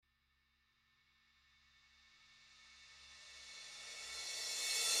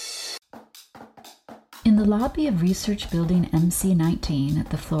In the lobby of Research Building MC-19 at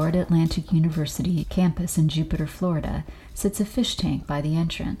the Florida Atlantic University campus in Jupiter, Florida, sits a fish tank by the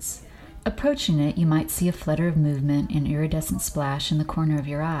entrance. Approaching it, you might see a flutter of movement and iridescent splash in the corner of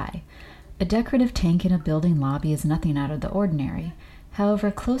your eye. A decorative tank in a building lobby is nothing out of the ordinary. However,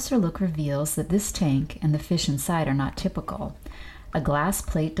 a closer look reveals that this tank and the fish inside are not typical. A glass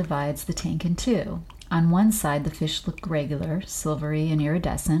plate divides the tank in two. On one side, the fish look regular, silvery and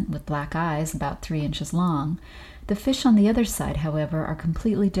iridescent, with black eyes about 3 inches long. The fish on the other side, however, are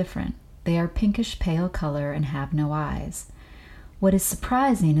completely different. They are pinkish pale color and have no eyes. What is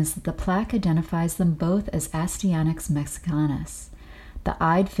surprising is that the plaque identifies them both as Astyanax mexicanus. The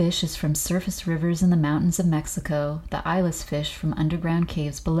eyed fish is from surface rivers in the mountains of Mexico, the eyeless fish from underground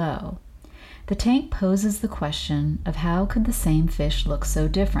caves below. The tank poses the question of how could the same fish look so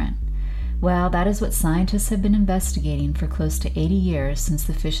different? Well, that is what scientists have been investigating for close to 80 years since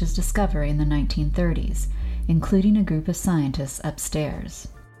the fish's discovery in the 1930s, including a group of scientists upstairs.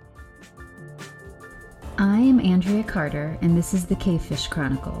 I am Andrea Carter, and this is the Cavefish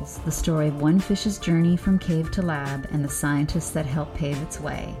Chronicles, the story of one fish's journey from cave to lab and the scientists that helped pave its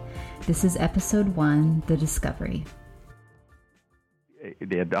way. This is Episode 1, The Discovery.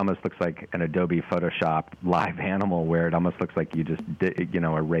 It almost looks like an Adobe Photoshop live animal where it almost looks like you just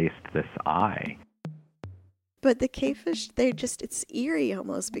erased this eye. But the cavefish, it's eerie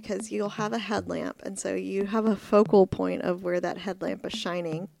almost because you'll have a headlamp, and so you have a focal point of where that headlamp is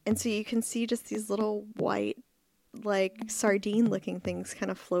shining. And so you can see just these little white, like sardine-looking things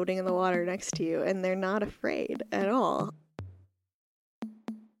kind of floating in the water next to you, and they're not afraid at all.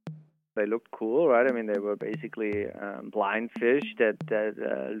 They looked cool, right? I mean, they were basically blind fish that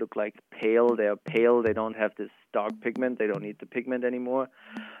look like pale. They are pale. They don't have this dark pigment. They don't need the pigment anymore.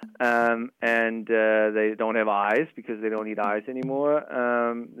 And they don't have eyes because they don't need eyes anymore.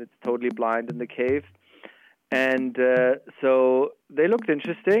 It's totally blind in the cave. And so they looked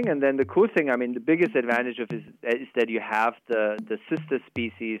interesting. And then the cool thing, I mean, the biggest advantage of it is that you have the sister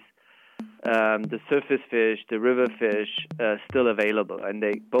species, the surface fish, the river fish, still available. And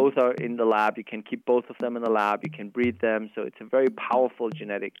they both are in the lab. You can keep both of them in the lab. You can breed them. So it's a very powerful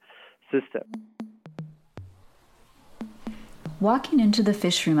genetic system. Walking into the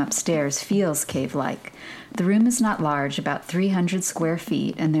fish room upstairs feels cave-like. The room is not large, about 300 square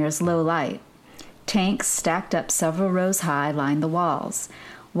feet, and there is low light. Tanks stacked up several rows high line the walls.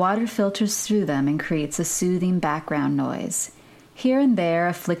 Water filters through them and creates a soothing background noise. Here and there,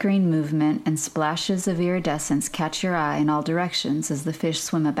 a flickering movement and splashes of iridescence catch your eye in all directions as the fish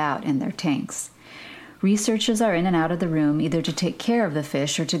swim about in their tanks. Researchers are in and out of the room either to take care of the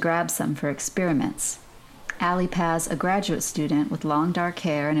fish or to grab some for experiments. Allie Paz, a graduate student with long dark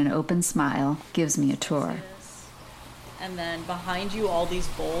hair and an open smile, gives me a tour. And then behind you, all these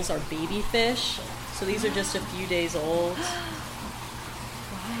bowls are baby fish. So these are just a few days old.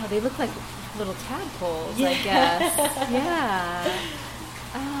 Wow, they look like little tadpoles, yeah. I guess. Yeah.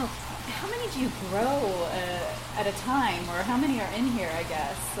 Oh, how many do you grow at a time, or how many are in here, I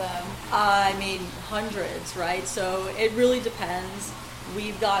guess? I mean, hundreds, right? So it really depends.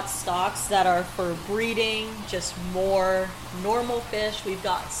 We've got stocks that are for breeding, just more normal fish. We've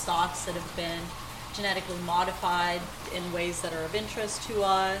got stocks that have been genetically modified in ways that are of interest to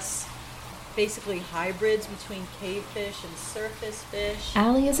us. Basically hybrids between cavefish and surface fish.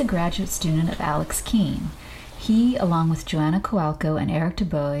 Allie is a graduate student of Alex Keene. He, along with Joanna Kowalko and Eric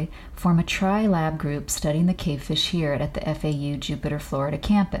DuBois, form a tri-lab group studying the cavefish here at the FAU Jupiter, Florida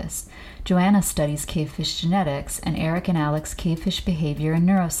campus. Joanna studies cavefish genetics, and Eric and Alex cavefish behavior and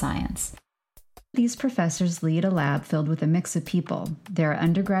neuroscience. These professors lead a lab filled with a mix of people. There are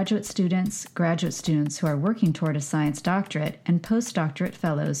undergraduate students, graduate students who are working toward a science doctorate, and postdoctorate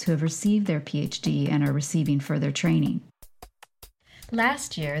fellows who have received their PhD and are receiving further training.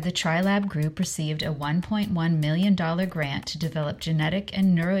 Last year, the TriLab group received a $1.1 million grant to develop genetic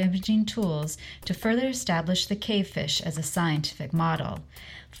and neuroimaging tools to further establish the cavefish as a scientific model,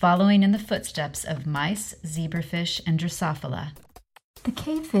 following in the footsteps of mice, zebrafish, and Drosophila. The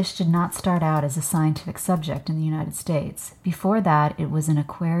cavefish did not start out as a scientific subject in the United States. Before that, it was an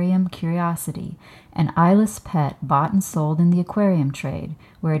aquarium curiosity, an eyeless pet bought and sold in the aquarium trade,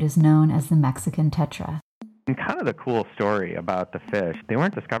 where it is known as the Mexican tetra. And kind of the cool story about the fish, they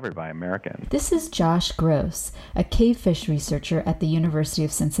weren't discovered by Americans. This is Josh Gross, a cavefish researcher at the University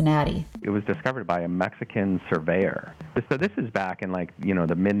of Cincinnati. It was discovered by a Mexican surveyor. So this is back in the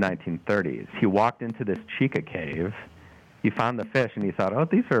mid-1930s. He walked into this chica cave. He found the fish and he thought, oh,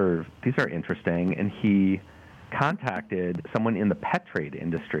 these are interesting. And he contacted someone in the pet trade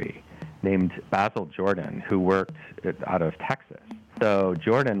industry named Basil Jordan, who worked out of Texas. So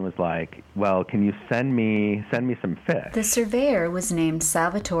Jordan was like, well, can you send me some fish? The surveyor was named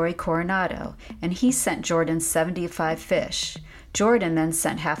Salvatore Coronado, and he sent Jordan 75 fish. Jordan then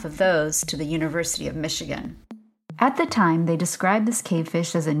sent half of those to the University of Michigan. At the time, they described this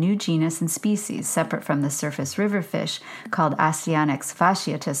cavefish as a new genus and species separate from the surface river fish called Asianax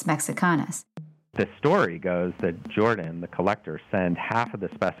fasciatus mexicanus. The story goes that Jordan, the collector, sent half of the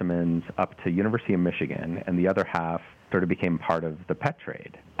specimens up to University of Michigan, and the other half sort of became part of the pet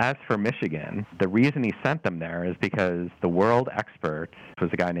trade. As for Michigan, the reason he sent them there is because the world expert was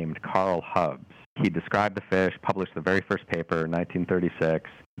a guy named Carl Hubbs. He described the fish, published the very first paper in 1936.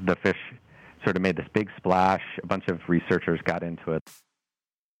 The fish sort of made this big splash. A bunch of researchers got into it.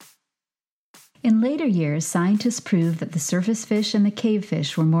 In later years, scientists proved that the surface fish and the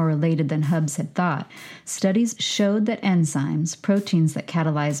cavefish were more related than Hubbs had thought. Studies showed that enzymes, proteins that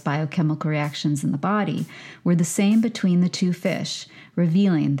catalyze biochemical reactions in the body, were the same between the two fish,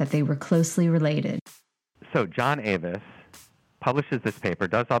 revealing that they were closely related. So John Avis publishes this paper,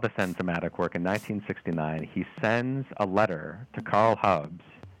 does all this enzymatic work in 1969. He sends a letter to Carl Hubbs,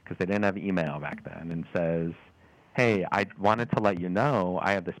 because they didn't have email back then, and says, hey, I wanted to let you know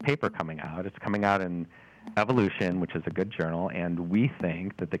I have this paper coming out. It's coming out in Evolution, which is a good journal, and we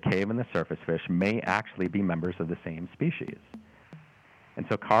think that the cave and the surface fish may actually be members of the same species. And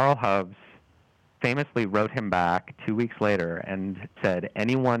so Carl Hubbs famously wrote him back 2 weeks later and said,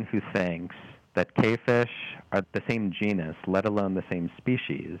 anyone who thinks that cavefish are the same genus, let alone the same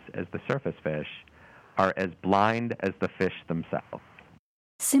species as the surface fish, are as blind as the fish themselves.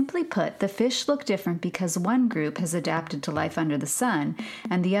 Simply put, the fish look different because one group has adapted to life under the sun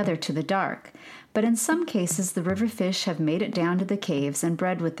and the other to the dark. But in some cases, the river fish have made it down to the caves and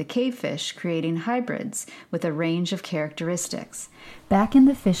bred with the cavefish, creating hybrids with a range of characteristics. Back in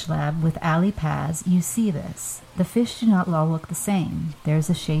the fish lab with Ali Paz, you see this. The fish do not all look the same.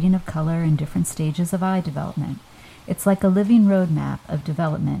 There's a shading of color in different stages of eye development. It's like a living roadmap of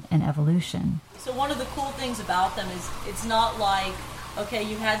development and evolution. So one of the cool things about them is it's not like, okay,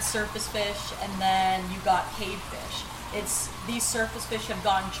 you had surface fish and then you got cavefish. It's these surface fish have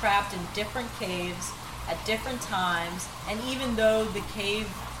gotten trapped in different caves at different times, and even though the cave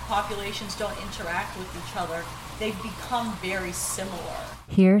populations don't interact with each other, they've become very similar.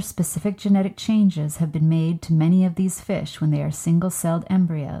 Here, specific genetic changes have been made to many of these fish when they are single-celled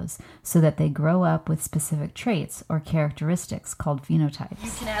embryos so that they grow up with specific traits or characteristics called phenotypes.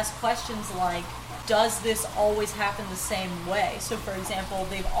 You can ask questions like, does this always happen the same way? So, for example,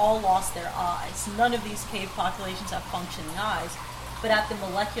 they've all lost their eyes. None of these cave populations have functioning eyes. But at the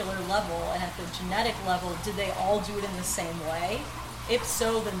molecular level and at the genetic level, did they all do it in the same way? If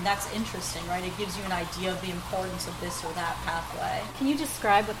so, then that's interesting, right? It gives you an idea of the importance of this or that pathway. Can you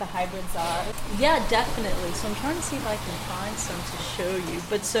describe what the hybrids are? Yeah, definitely. So I'm trying to see if I can find some to show you.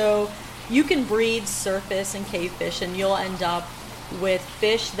 But so you can breed surface and cavefish, and you'll end up with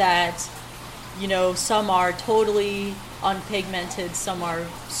fish that, you know, some are totally unpigmented, some are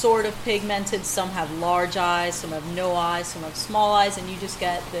sort of pigmented, some have large eyes, some have no eyes, some have small eyes, and you just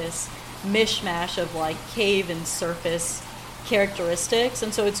get this mishmash of like cave and surface characteristics.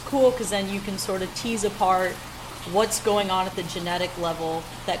 And so it's cool because then you can sort of tease apart what's going on at the genetic level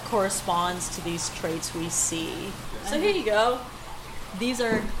that corresponds to these traits we see. So here you go. These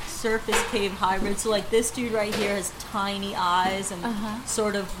are surface cave hybrids. So like this dude right here has tiny eyes and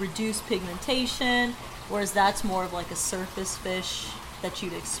sort of reduced pigmentation, whereas that's more of like a surface fish that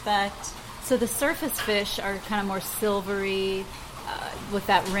you'd expect. So the surface fish are kind of more silvery, with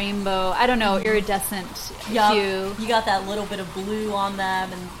that rainbow, I don't know, iridescent hue. You got that little bit of blue on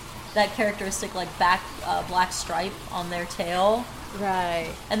them and that characteristic like black stripe on their tail. Right.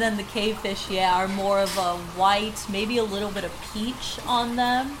 And then the cavefish, are more of a white, maybe a little bit of peach on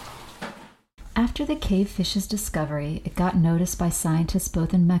them. After the cavefish's discovery, it got noticed by scientists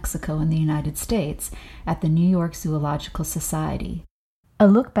both in Mexico and the United States at the New York Zoological Society. A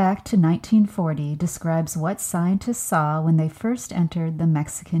look back to 1940 describes what scientists saw when they first entered the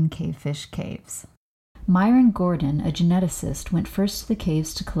Mexican cavefish caves. Myron Gordon, a geneticist, went first to the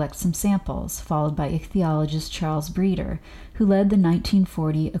caves to collect some samples, followed by ichthyologist Charles Breeder, who led the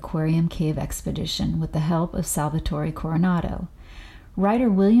 1940 aquarium cave expedition with the help of Salvatore Coronado. Writer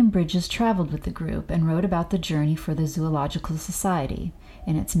William Bridges traveled with the group and wrote about the journey for the Zoological Society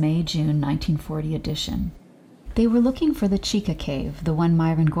in its May-June 1940 edition. They were looking for the Chica Cave, the one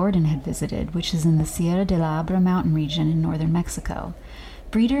Myron Gordon had visited, which is in the Sierra de la Abra mountain region in northern Mexico.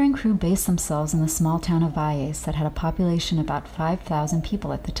 Breeder and crew based themselves in the small town of Valles that had a population of about 5,000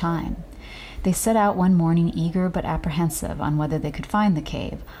 people at the time. They set out one morning eager but apprehensive on whether they could find the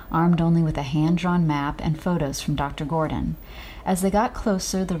cave, armed only with a hand-drawn map and photos from Dr. Gordon. As they got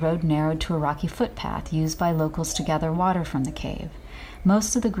closer, the road narrowed to a rocky footpath used by locals to gather water from the cave.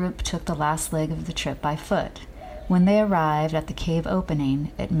 Most of the group took the last leg of the trip by foot. When they arrived at the cave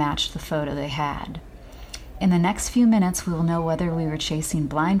opening, it matched the photo they had. "In the next few minutes we will know whether we were chasing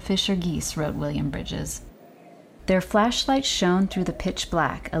blind fish or geese," wrote William Bridges. Their flashlights shone through the pitch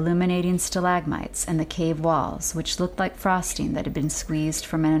black, illuminating stalagmites and the cave walls, which looked like frosting that had been squeezed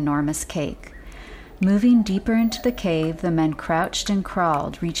from an enormous cake. Moving deeper into the cave, the men crouched and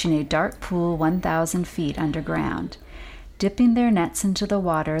crawled, reaching a dark pool 1,000 feet underground. Dipping their nets into the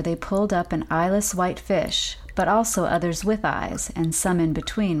water, they pulled up an eyeless white fish, but also others with eyes, and some in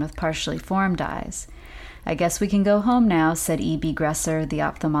between with partially formed eyes. "I guess we can go home now," said E.B. Gresser, the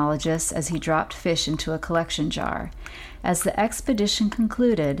ophthalmologist, as he dropped fish into a collection jar. As the expedition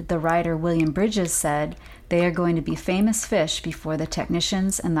concluded, the writer William Bridges said, "They are going to be famous fish before the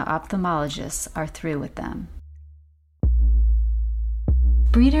technicians and the ophthalmologists are through with them."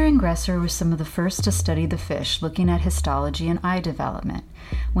 Breeder and Gresser were some of the first to study the fish, looking at histology and eye development.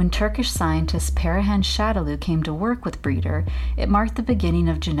 When Turkish scientist Perihan Sadoglu came to work with Breeder, it marked the beginning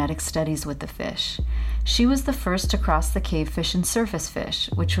of genetic studies with the fish. She was the first to cross the cavefish and surface fish,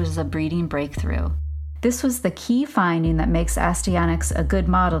 which was a breeding breakthrough. This was the key finding that makes Astyanax a good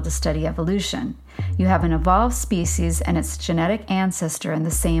model to study evolution. You have an evolved species and its genetic ancestor in the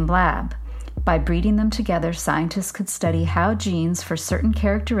same lab. By breeding them together, scientists could study how genes for certain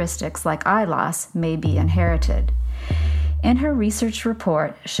characteristics like eye loss may be inherited. In her research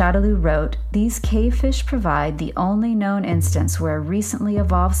report, Sadoglu wrote, "These cavefish provide the only known instance where a recently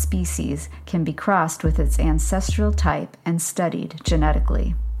evolved species can be crossed with its ancestral type and studied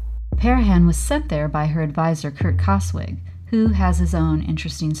genetically." Perihan was sent there by her advisor Kurt Koswig, who has his own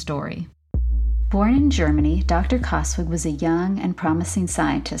interesting story. Born in Germany, Dr. Koswig was a young and promising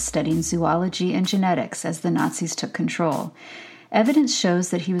scientist studying zoology and genetics as the Nazis took control. Evidence shows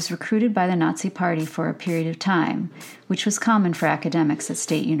that he was recruited by the Nazi Party for a period of time, which was common for academics at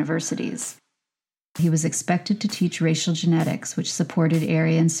state universities. He was expected to teach racial genetics, which supported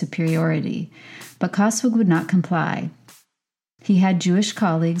Aryan superiority, but Koswig would not comply. He had Jewish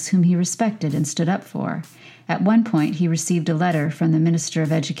colleagues whom he respected and stood up for. At one point, he received a letter from the Minister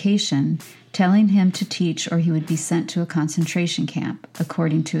of Education telling him to teach or he would be sent to a concentration camp,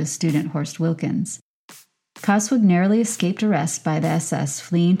 according to his student Horst Wilkins. Koswig narrowly escaped arrest by the SS,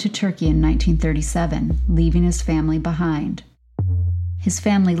 fleeing to Turkey in 1937, leaving his family behind. His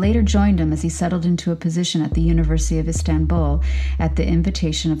family later joined him as he settled into a position at the University of Istanbul at the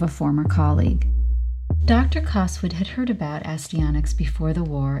invitation of a former colleague. Dr. Koswig had heard about Astyanax before the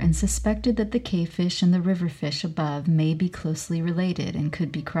war and suspected that the cavefish and the river fish above may be closely related and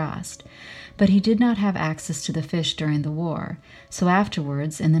could be crossed. But he did not have access to the fish during the war, so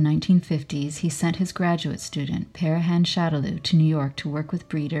afterwards, in the 1950s, he sent his graduate student, Perihan Sadoglu, to New York to work with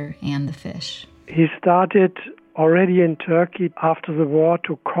Breeder and the fish. He started already in Turkey after the war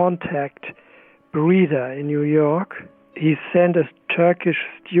to contact Breeder in New York. He sent a Turkish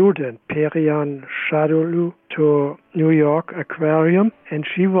student, Perihan Sadoglu, to New York Aquarium, and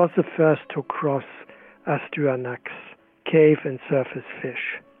she was the first to cross Astyanax cave and surface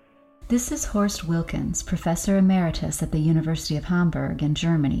fish. This is Horst Wilkins, professor emeritus at the University of Hamburg in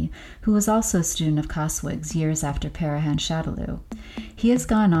Germany, who was also a student of Koswig's years after Perihan Sadoglu. He has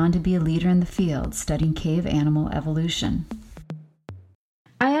gone on to be a leader in the field, studying cave animal evolution.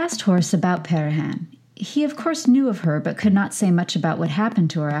 I asked Horst about Perihan. He, of course, knew of her, but could not say much about what happened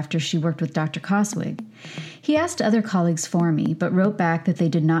to her after she worked with Dr. Koswig. He asked other colleagues for me, but wrote back that they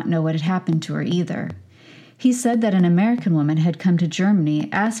did not know what had happened to her either. He said that an American woman had come to Germany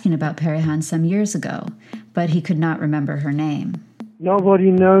asking about Perihan some years ago, but he could not remember her name.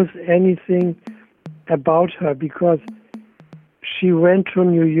 Nobody knows anything about her because she went to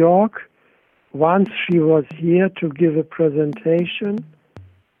New York. Once she was here to give a presentation,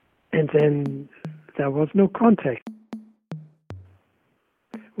 and then there was no contact.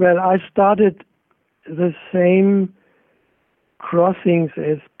 Well, I started the same crossings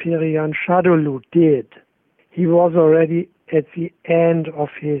as Perihan Sadoglu did. He was already at the end of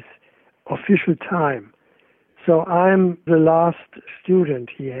his official time. So I'm the last student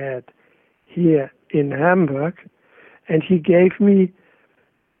he had here in Hamburg, and he gave me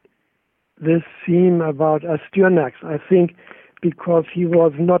this theme about Astyanax, I think because he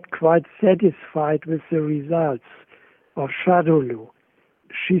was not quite satisfied with the results of Sadoglu.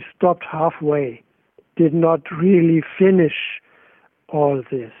 She stopped halfway, did not really finish all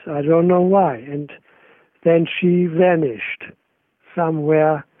this. I don't know why. And then she vanished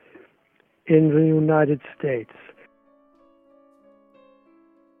somewhere in the United States.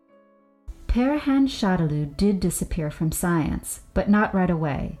 Perihan Sadoglu did disappear from science, but not right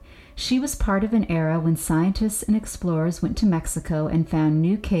away. She was part of an era when scientists and explorers went to Mexico and found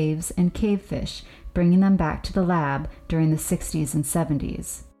new caves and cavefish, bringing them back to the lab during the 60s and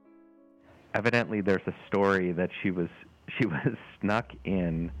 70s. Evidently, there's a story that she was snuck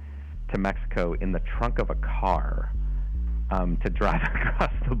in to Mexico in the trunk of a car to drive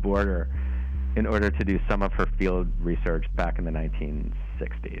across the border in order to do some of her field research back in the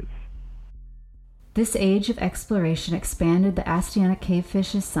 1960s. This age of exploration expanded the Astyana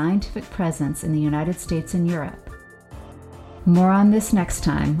cavefish's scientific presence in the United States and Europe. More on this next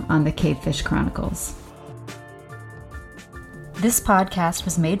time on the Cavefish Chronicles. This podcast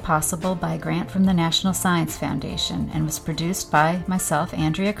was made possible by a grant from the National Science Foundation and was produced by myself,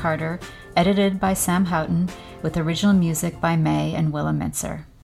 Andrea Carter, edited by Sam Houghton, with original music by May and Willa Mintzer.